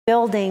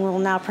Building will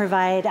now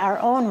provide our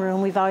own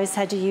room. We've always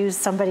had to use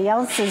somebody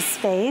else's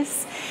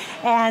space.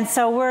 And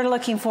so we're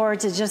looking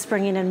forward to just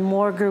bringing in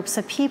more groups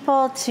of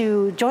people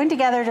to join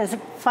together to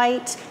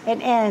fight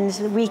and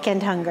end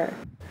weekend hunger.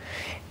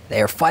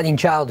 They are fighting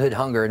childhood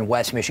hunger in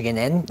West Michigan,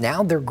 and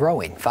now they're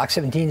growing. Fox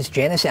 17's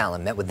Janice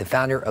Allen met with the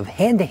founder of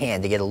Hand to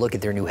Hand to get a look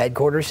at their new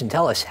headquarters and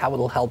tell us how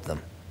it'll help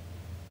them.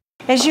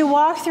 As you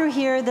walk through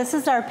here, this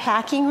is our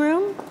packing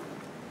room.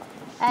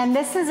 And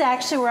this is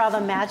actually where all the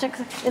magic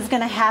is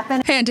going to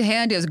happen. Hand to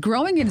Hand is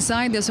growing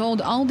inside this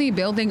old Aldi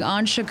building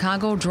on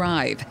Chicago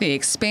Drive. The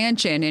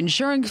expansion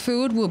ensuring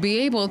food will be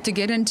able to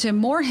get into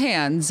more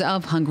hands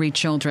of hungry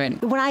children.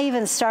 When I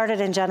even started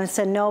in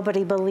Jenison,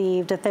 nobody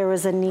believed that there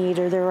was a need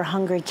or there were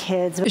hungry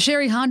kids.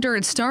 Sherry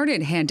Honda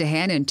started Hand to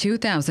Hand in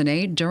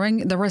 2008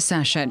 during the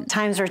recession.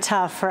 Times were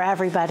tough for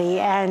everybody,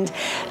 and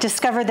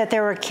discovered that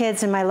there were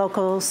kids in my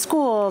local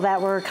school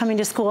that were coming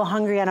to school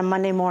hungry on a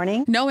Monday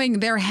morning. Knowing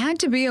there had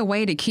to be a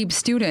way to keep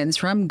students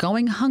from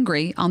going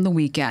hungry on the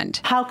weekend.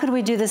 How could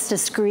we do this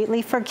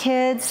discreetly for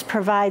kids,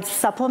 provide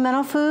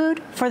supplemental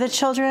food for the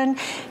children,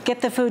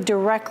 get the food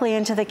directly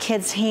into the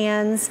kids'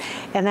 hands,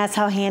 and that's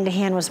how Hand to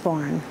Hand was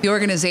born. The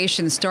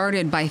organization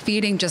started by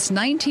feeding just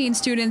 19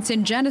 students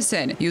in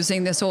Jenison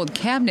using this old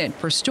cabinet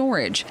for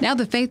storage. Now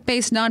the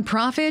faith-based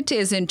nonprofit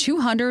is in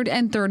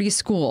 230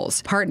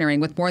 schools, partnering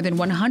with more than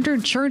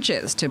 100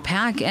 churches to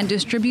pack and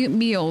distribute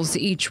meals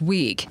each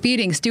week,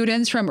 feeding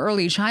students from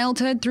early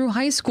childhood through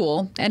high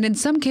school, and in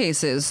some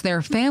cases,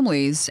 their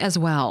families as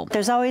well.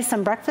 There's always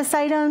some breakfast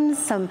items,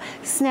 some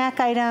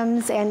snack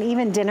items, and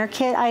even dinner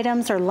kit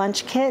items or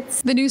lunch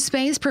kits. The new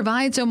space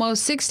provides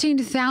almost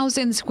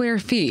 16,000 square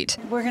feet.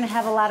 We're going to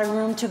have a lot of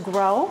room to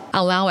grow,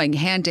 allowing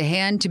Hand to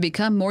Hand to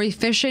become more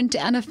efficient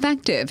and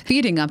effective,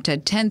 feeding up to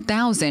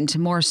 10,000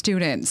 more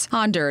students.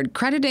 Honda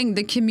crediting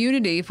the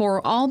community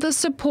for all the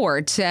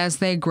support as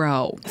they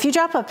grow. If you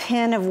drop a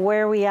pin of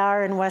where we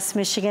are in West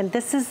Michigan,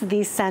 this is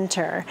the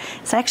center.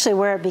 It's actually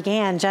where it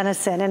began,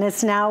 Jenison, and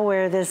it's now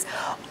where this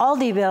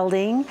Aldi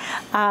building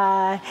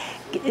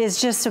is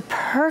just a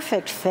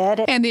perfect fit.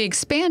 And the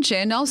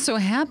expansion also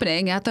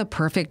happening at the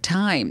perfect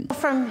time.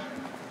 From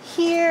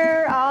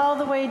here all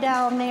the way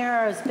down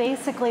there is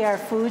basically our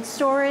food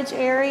storage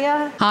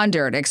area.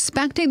 Honda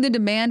expecting the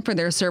demand for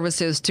their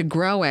services to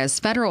grow as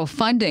federal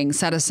funding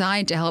set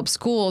aside to help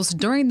schools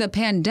during the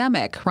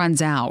pandemic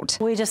runs out.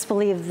 We just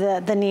believe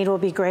that the need will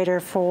be greater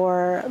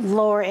for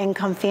lower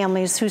income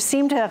families who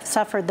seem to have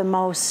suffered the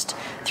most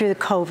through the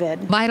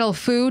COVID. Vital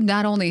food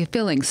not only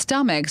filling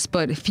stomachs,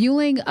 but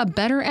fueling a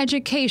better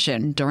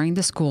education during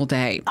the school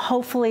day.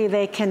 Hopefully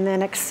they can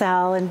then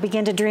excel and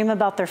begin to dream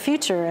about their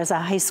future as a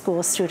high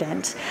school student.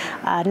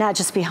 Not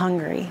just be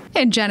hungry.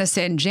 In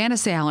Jenison,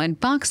 Janice Allen,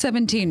 Fox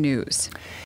 17 News.